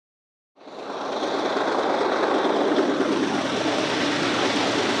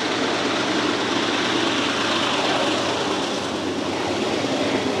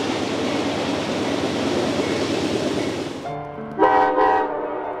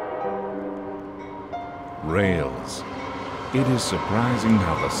Rails. It is surprising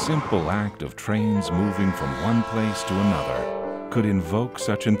how the simple act of trains moving from one place to another could invoke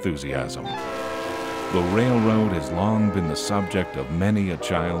such enthusiasm. The railroad has long been the subject of many a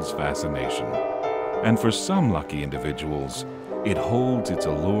child's fascination, and for some lucky individuals, it holds its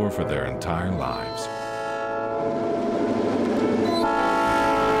allure for their entire lives.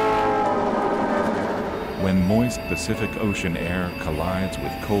 When moist Pacific Ocean air collides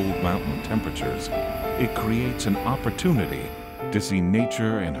with cold mountain temperatures, it creates an opportunity to see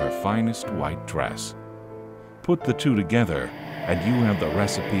nature in her finest white dress. Put the two together, and you have the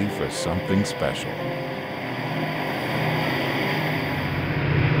recipe for something special.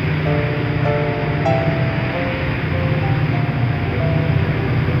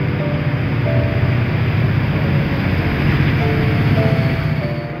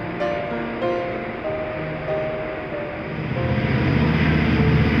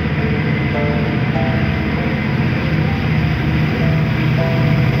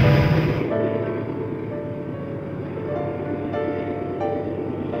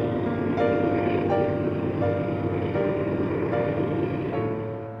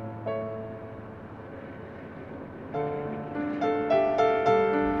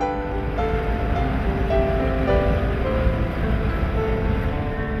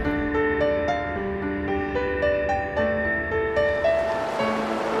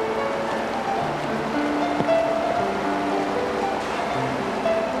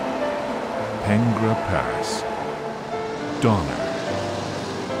 Pengra Pass, Donner,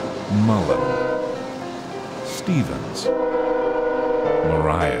 Mullan, Stevens,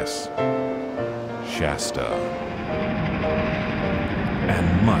 Marias, Shasta,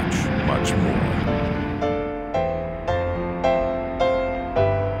 and much, much more.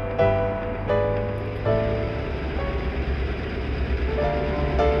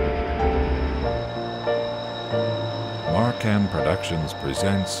 Productions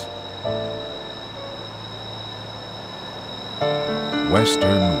presents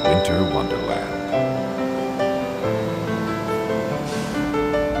Western Winter Wonderland.